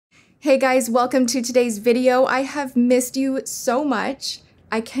Hey guys, welcome to today's video. I have missed you so much.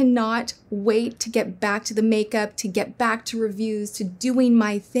 I cannot wait to get back to the makeup, to get back to reviews, to doing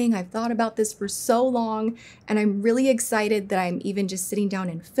my thing. I've thought about this for so long and I'm really excited that I'm even just sitting down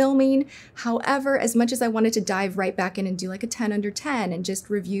and filming. However, as much as I wanted to dive right back in and do like a 10 under 10 and just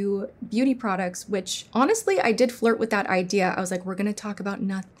review beauty products, which honestly, I did flirt with that idea. I was like, we're gonna talk about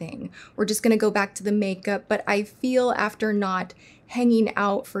nothing. We're just gonna go back to the makeup. But I feel after not hanging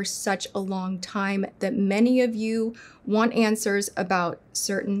out for such a long time that many of you want answers about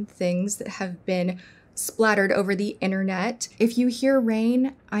certain things that have been splattered over the internet. If you hear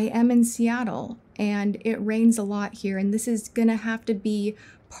rain, I am in Seattle and it rains a lot here, and this is gonna have to be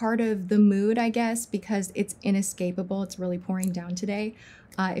part of the mood, I guess, because it's inescapable. It's really pouring down today.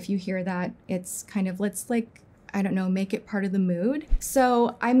 If you hear that, it's kind of, let's like, I don't know, make it part of the mood.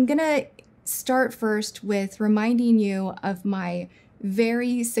 So I'm gonna start first with reminding you of my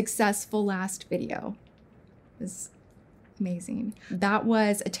very successful last video. It was amazing. That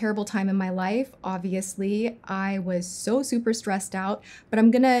was a terrible time in my life. Obviously, I was so super stressed out, but I'm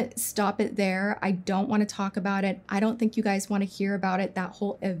gonna stop it there. I don't want to talk about it. I don't think you guys want to hear about it. That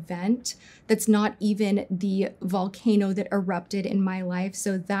whole event, that's not even the volcano that erupted in my life.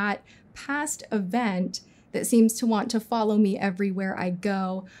 So that past event that seems to want to follow me everywhere I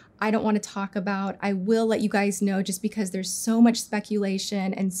go, I don't want to talk about. I will let you guys know, just because there's so much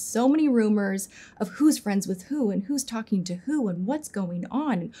speculation and so many rumors of who's friends with who and who's talking to who and what's going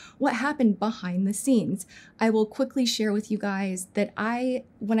on and what happened behind the scenes. I will quickly share with you guys that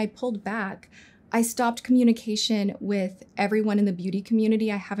when I pulled back, I stopped communication with everyone in the beauty community.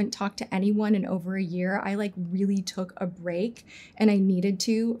 I haven't talked to anyone in over a year. I like really took a break and I needed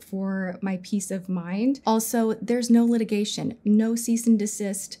to for my peace of mind. Also, there's no litigation, no cease and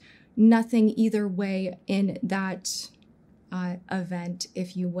desist, nothing either way in that event,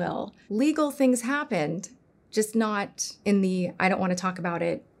 if you will. Legal things happened, just not in the I don't want to talk about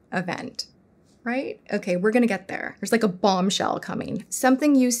it event. Right? Okay, we're gonna get there. There's like a bombshell coming.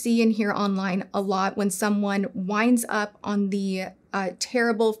 Something you see and hear online a lot when someone winds up on the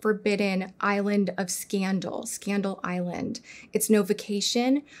terrible, forbidden island of Scandal Island. It's no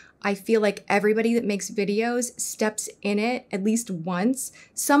vacation. I feel like everybody that makes videos steps in it at least once.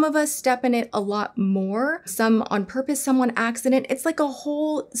 Some of us step in it a lot more, some on purpose, some on accident. It's like a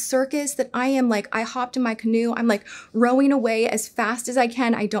whole circus that I am like, I hopped in my canoe. I'm like rowing away as fast as I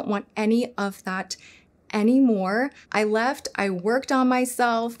can. I don't want any of that anymore. I left, I worked on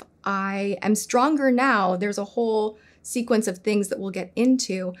myself. I am stronger now. There's a whole sequence of things that we'll get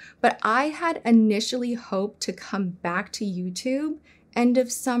into, but I had initially hoped to come back to YouTube end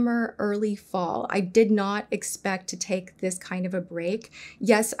of summer, early fall. I did not expect to take this kind of a break.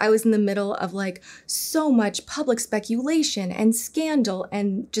 Yes, I was in the middle of like so much public speculation and scandal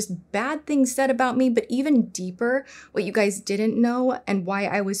and just bad things said about me, but even deeper, what you guys didn't know and why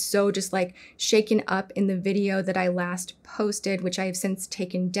I was so just like shaken up in the video that I last posted, which I have since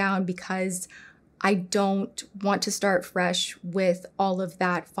taken down because I don't want to start fresh with all of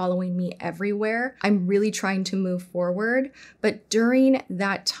that following me everywhere. I'm really trying to move forward. But during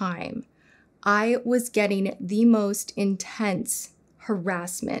that time, I was getting the most intense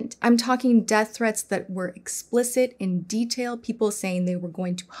harassment. I'm talking death threats that were explicit in detail, people saying they were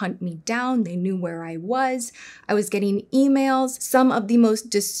going to hunt me down, they knew where I was. I was getting emails, some of the most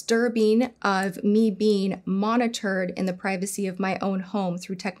disturbing of me being monitored in the privacy of my own home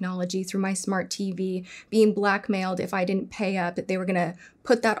through technology, through my smart TV, being blackmailed if I didn't pay up, that they were gonna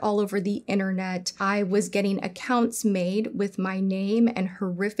put that all over the internet. I was getting accounts made with my name and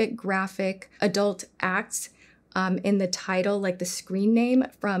horrific graphic adult acts in the title, like the screen name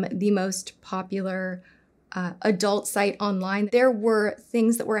from the most popular adult site online. There were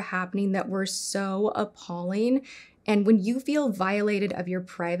things that were happening that were so appalling. And when you feel violated of your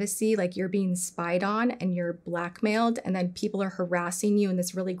privacy, like you're being spied on and you're blackmailed, and then people are harassing you in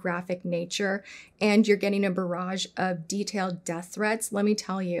this really graphic nature, and you're getting a barrage of detailed death threats, let me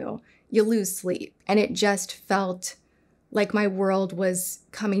tell you, you lose sleep. And it just felt like my world was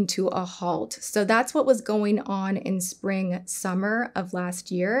coming to a halt. So that's what was going on in spring, summer of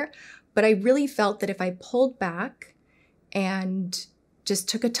last year. But I really felt that if I pulled back and just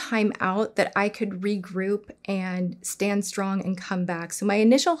took a time out, that I could regroup and stand strong and come back. So my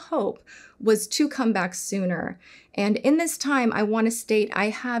initial hope was to come back sooner. And in this time, I want to state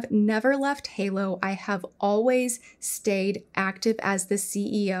I have never left Halo. I have always stayed active as the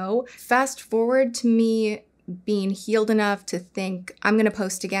CEO. Fast forward to me being healed enough to think I'm gonna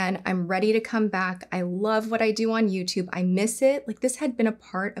post again. I'm ready to come back. I love what I do on YouTube. I miss it. Like, this had been a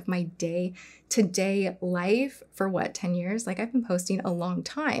part of my day day-to-day life for what, 10 years? Like, I've been posting a long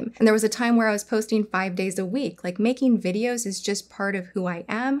time. And there was a time where I was posting 5 days a week. Like, making videos is just part of who I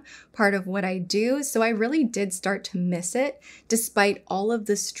am, part of what I do. So I really did start to miss it despite all of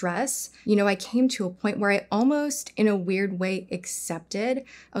the stress. You know, I came to a point where I almost, in a weird way, accepted.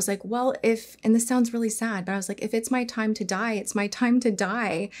 I was like, well, and this sounds really sad, but I was like, if it's my time to die, it's my time to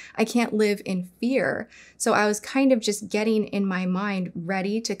die. I can't live in fear. So I was kind of just getting in my mind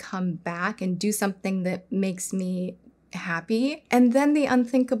ready to come back and do something that makes me happy. And then the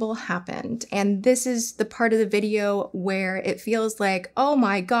unthinkable happened. And this is the part of the video where it feels like, oh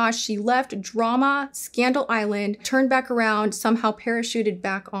my gosh, she left drama, Scandal Island, turned back around, somehow parachuted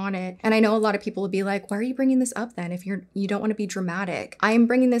back on it. And I know a lot of people will be like, why are you bringing this up then if you don't want to be dramatic? I am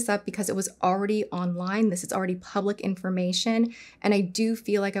bringing this up because it was already online. This is already public information. And I do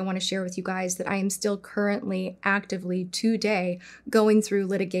feel like I want to share with you guys that I am still currently actively today going through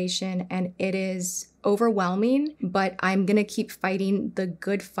litigation, and it is overwhelming, but I'm gonna keep fighting the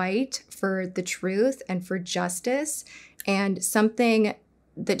good fight for the truth and for justice. And something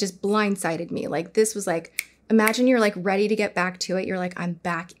that just blindsided me, like, this was like, imagine you're like ready to get back to it. You're like, I'm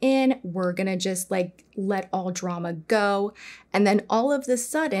back in, we're gonna just like let all drama go. And then all of the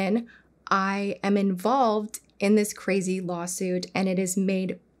sudden, I am involved in this crazy lawsuit, and it is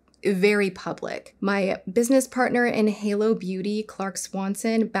made very public. My business partner in Halo Beauty, Clark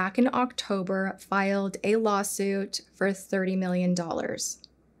Swanson, back in October filed a lawsuit for $30 million.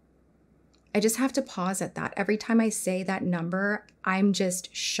 I just have to pause at that. Every time I say that number, I'm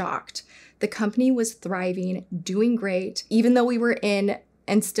just shocked. The company was thriving, doing great, even though we were in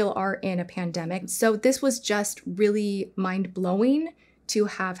and still are in a pandemic. So this was just really mind-blowing to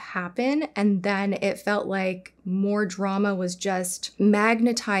have happen. And then it felt like more drama was just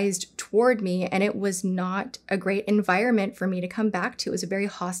magnetized toward me, and it was not a great environment for me to come back to. It was a very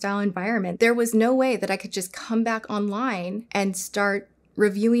hostile environment. There was no way that I could just come back online and start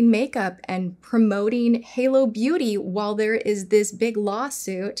reviewing makeup and promoting Halo Beauty while there is this big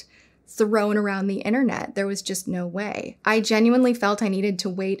lawsuit thrown around the internet. There was just no way. I genuinely felt I needed to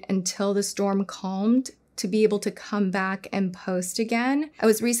wait until the storm calmed to be able to come back and post again. I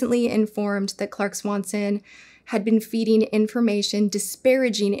was recently informed that Clark Swanson had been feeding information,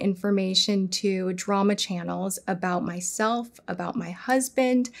 disparaging information to drama channels about myself, about my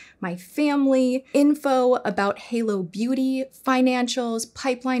husband, my family, info about Halo Beauty, financials,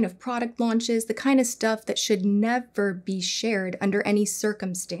 pipeline of product launches, the kind of stuff that should never be shared under any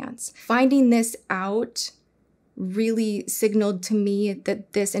circumstance. Finding this out really signaled to me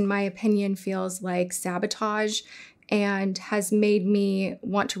that this, in my opinion, feels like sabotage, and has made me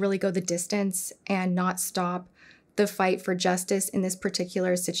want to really go the distance and not stop the fight for justice in this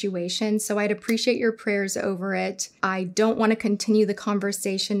particular situation. So I'd appreciate your prayers over it. I don't want to continue the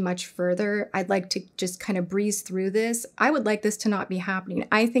conversation much further. I'd like to just kind of breeze through this. I would like this to not be happening.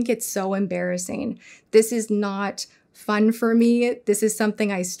 I think it's so embarrassing. This is not fun for me. This is something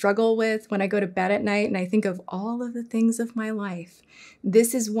I struggle with when I go to bed at night and I think of all of the things of my life.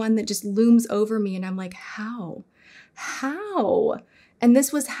 This is one that just looms over me, and I'm like, how? And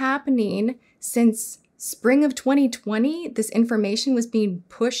this was happening since spring of 2020. This information was being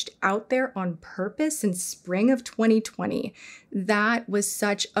pushed out there on purpose since spring of 2020. That was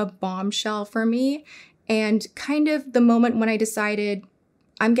such a bombshell for me, and kind of the moment when I decided,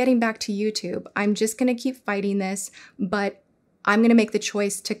 I'm getting back to YouTube. I'm just gonna keep fighting this, but I'm gonna make the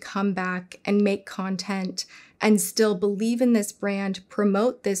choice to come back and make content and still believe in this brand,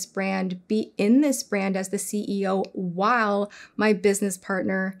 promote this brand, be in this brand as the CEO while my business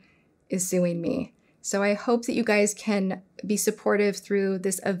partner is suing me. So I hope that you guys can be supportive through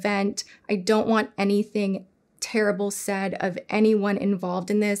this event. I don't want anything terrible said of anyone involved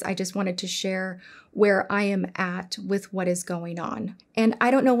in this. I just wanted to share where I am at with what is going on. And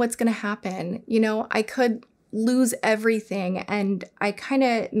I don't know what's gonna happen. You know, I could lose everything, and I kind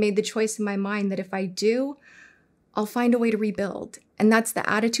of made the choice in my mind that if I do, I'll find a way to rebuild. And that's the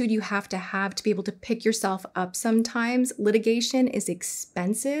attitude you have to be able to pick yourself up sometimes. Litigation is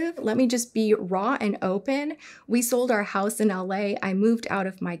expensive. Let me just be raw and open. We sold our house in LA. I moved out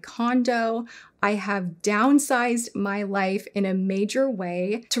of my condo. I have downsized my life in a major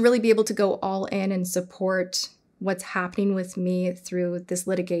way to really be able to go all in and support what's happening with me through this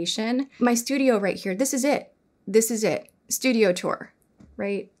litigation. My studio right here, this is it. This is it. Studio tour,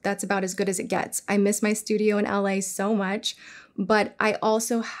 right? That's about as good as it gets. I miss my studio in LA so much, but I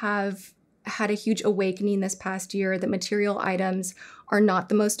also have had a huge awakening this past year that material items are not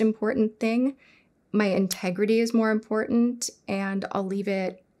the most important thing. My integrity is more important, and I'll leave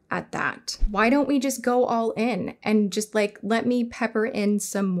it at that. Why don't we just go all in and just like, let me pepper in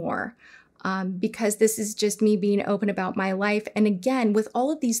some more? because this is just me being open about my life. And again, with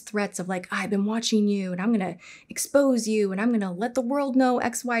all of these threats of like, I've been watching you and I'm going to expose you and I'm going to let the world know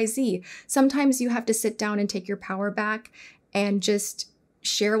XYZ. Sometimes you have to sit down and take your power back and just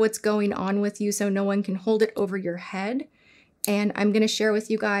share what's going on with you so no one can hold it over your head. And I'm going to share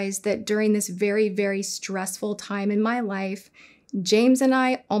with you guys that during this very, very stressful time in my life, James and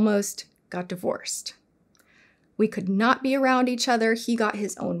I almost got divorced. We could not be around each other. He got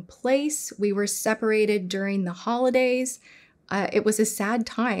his own place. We were separated during the holidays. It was a sad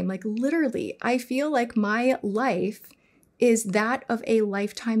time. Like literally, I feel like my life is that of a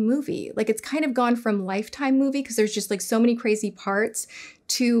Lifetime movie. Like it's kind of gone from Lifetime movie because there's just like so many crazy parts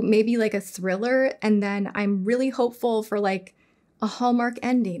to maybe like a thriller. And then I'm really hopeful for like a Hallmark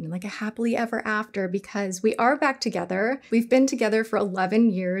ending, like a happily ever after, because we are back together. We've been together for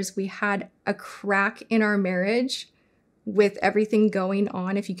 11 years. We had a crack in our marriage with everything going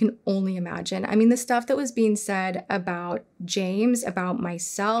on, if you can only imagine. I mean, the stuff that was being said about James, about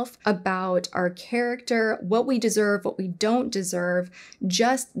myself, about our character, what we deserve, what we don't deserve,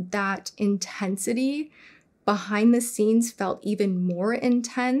 just that intensity behind the scenes felt even more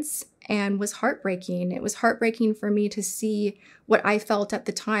intense and was heartbreaking. It was heartbreaking for me to see what I felt at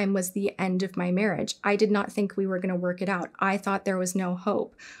the time was the end of my marriage. I did not think we were going to work it out. I thought there was no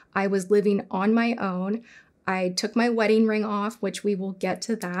hope. I was living on my own. I took my wedding ring off, which we will get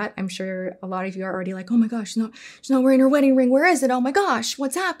to that. I'm sure a lot of you are already like, oh my gosh, she's not wearing her wedding ring. Where is it? Oh my gosh,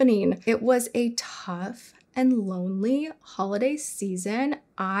 what's happening? It was a tough and lonely holiday season.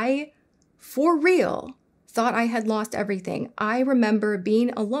 I, for real, thought I had lost everything. I remember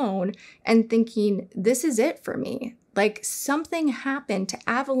being alone and thinking, this is it for me. Like something happened to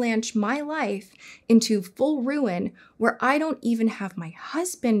avalanche my life into full ruin where I don't even have my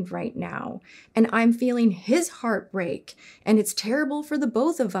husband right now. And I'm feeling his heartbreak and it's terrible for the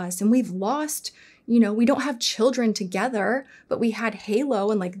both of us. And we've lost, we don't have children together, but we had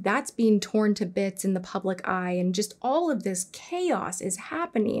Halo and like that's being torn to bits in the public eye. And just all of this chaos is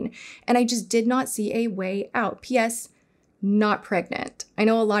happening. And I just did not see a way out. P.S. Not pregnant. I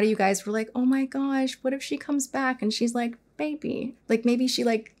know a lot of you guys were like, oh my gosh, what if she comes back and she's like, baby, like maybe she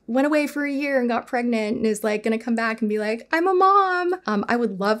like went away for a year and got pregnant and is like gonna come back and be like, I'm a mom. I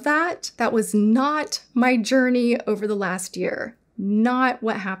would love that. That was not my journey over the last year. Not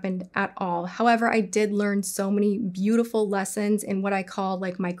what happened at all. However, I did learn so many beautiful lessons in what I call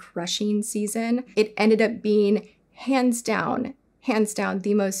like my crushing season. It ended up being hands down,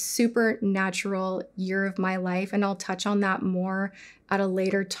 the most supernatural year of my life. And I'll touch on that more at a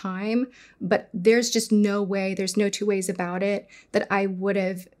later time. But there's just no way, there's no two ways about it, that I would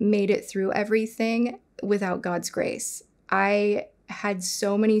have made it through everything without God's grace. I had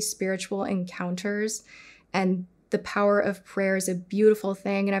so many spiritual encounters, and the power of prayer is a beautiful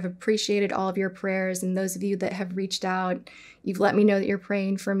thing. And I've appreciated all of your prayers. And those of you that have reached out, you've let me know that you're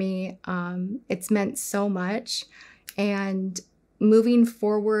praying for me. It's meant so much. And moving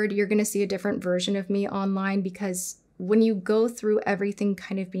forward, you're going to see a different version of me online, because when you go through everything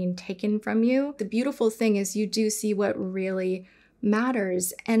kind of being taken from you, the beautiful thing is you do see what really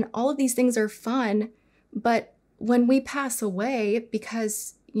matters. And all of these things are fun. But when we pass away,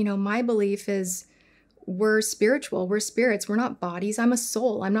 because, my belief is we're spiritual, we're spirits, we're not bodies. I'm a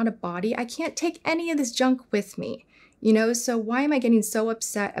soul. I'm not a body. I can't take any of this junk with me, so why am I getting so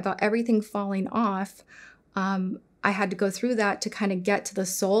upset about everything falling off? I had to go through that to kind of get to the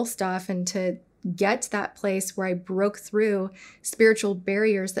soul stuff and to get to that place where I broke through spiritual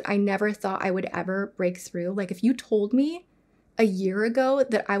barriers that I never thought I would ever break through. Like if you told me a year ago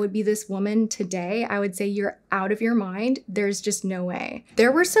that I would be this woman today, I would say you're out of your mind. There's just no way.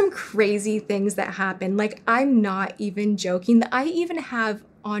 There were some crazy things that happened. Like I'm not even joking, that I even have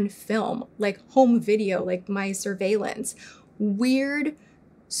on film, like home video, like my surveillance, weird,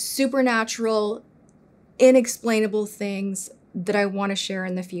 supernatural, inexplainable things that I want to share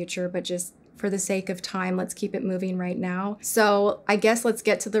in the future, but just for the sake of time, let's keep it moving right now. So I guess let's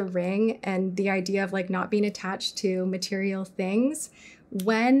get to the ring and the idea of like not being attached to material things.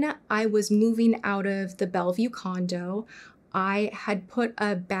 When I was moving out of the Bellevue condo, I had put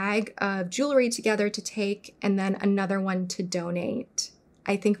a bag of jewelry together to take and then another one to donate.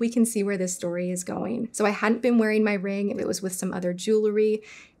 I think we can see where this story is going. So I hadn't been wearing my ring. It was with some other jewelry.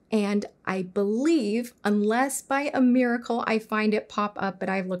 And I believe, unless by a miracle I find it pop up, but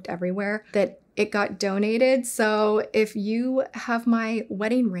I've looked everywhere, that it got donated. So if you have my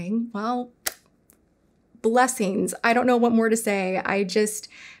wedding ring, well, blessings. I don't know what more to say. I just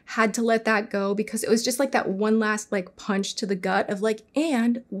had to let that go because it was just like that one last like punch to the gut of like,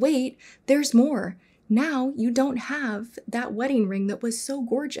 and wait, there's more. Now you don't have that wedding ring that was so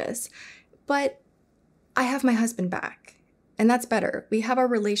gorgeous. but I have my husband back. And that's better. We have our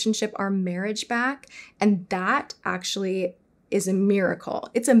relationship, our marriage back. And that actually is a miracle.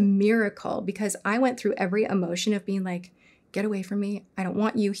 It's a miracle because I went through every emotion of being like, get away from me. I don't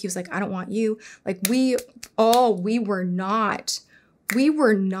want you. He was like, I don't want you. Like we were not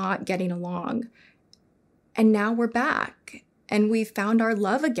getting along. And now we're back and we found our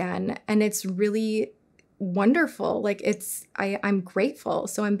love again. And it's really wonderful. Like I'm grateful.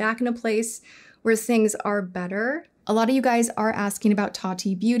 So I'm back in a place where things are better. A lot of you guys are asking about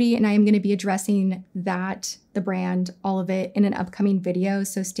Tati Beauty, and I am going to be addressing that, the brand, all of it in an upcoming video.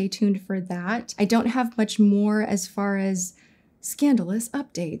 So stay tuned for that. I don't have much more as far as scandalous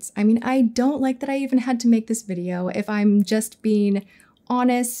updates. I mean, I don't like that I even had to make this video. If I'm just being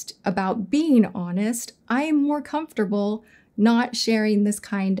honest about being honest, I am more comfortable not sharing this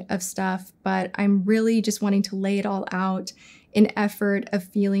kind of stuff, but I'm really just wanting to lay it all out in effort of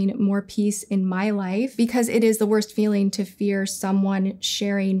feeling more peace in my life, because it is the worst feeling to fear someone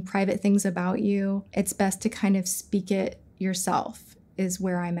sharing private things about you. It's best to kind of speak it yourself is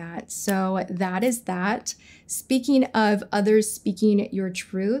where I'm at. So that is that. Speaking of others speaking your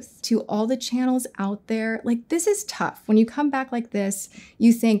truth, to all the channels out there, like this is tough. When you come back like this,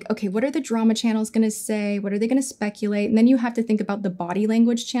 you think, okay, what are the drama channels going to say? What are they going to speculate? And then you have to think about the body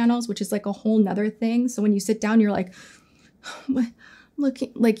language channels, which is like a whole nother thing. So when you sit down, you're like,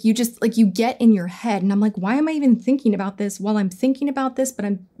 looking like you get in your head and I'm like, why am I even thinking about this while I'm thinking about this, but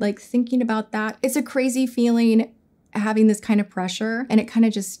I'm like thinking about that. It's a crazy feeling having this kind of pressure, and it kind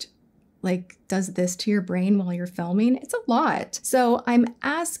of just like does this to your brain while you're filming. It's a lot. So I'm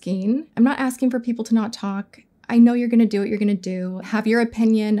not asking for people to not talk. I know you're going to do what you're going to do. Have your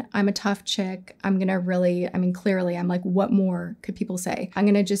opinion. I'm a tough chick. I'm going to really, I mean, clearly I'm like, what more could people say? I'm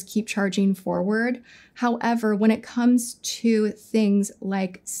going to just keep charging forward. However, when it comes to things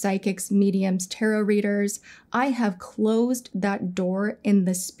like psychics, mediums, tarot readers, I have closed that door in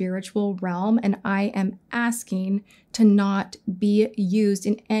the spiritual realm, and I am asking to not be used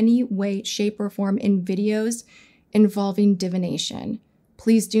in any way, shape, or form in videos involving divination.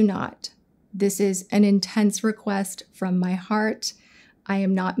 Please do not. This is an intense request from my heart. I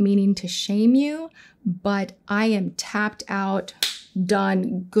am not meaning to shame you, but I am tapped out,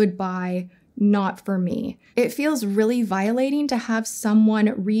 done, goodbye, not for me. It feels really violating to have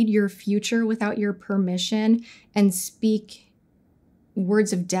someone read your future without your permission and speak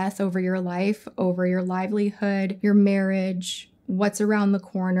words of death over your life, over your livelihood, your marriage, what's around the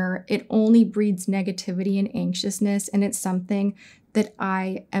corner. It only breeds negativity and anxiousness, and it's something that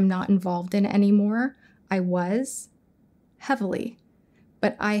I am not involved in anymore. I was heavily,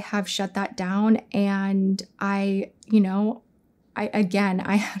 but I have shut that down. And I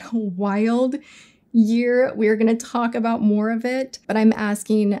had a wild year. We're going to talk about more of it, but I'm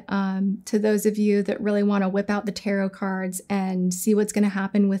asking to those of you that really want to whip out the tarot cards and see what's going to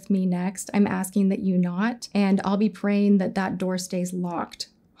happen with me next, I'm asking that you not, and I'll be praying that that door stays locked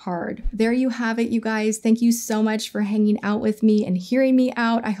hard. There you have it, you guys. Thank you so much for hanging out with me and hearing me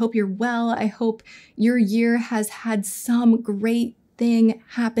out. I hope you're well. I hope your year has had some great thing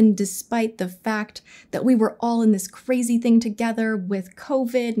happen despite the fact that we were all in this crazy thing together with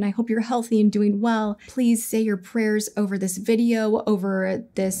COVID, and I hope you're healthy and doing well. Please say your prayers over this video, over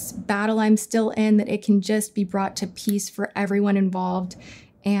this battle I'm still in, that it can just be brought to peace for everyone involved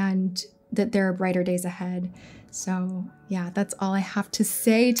and that there are brighter days ahead. So yeah, that's all I have to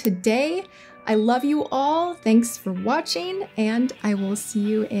say today. I love you all. Thanks for watching, and I will see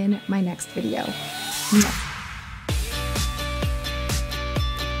you in my next video.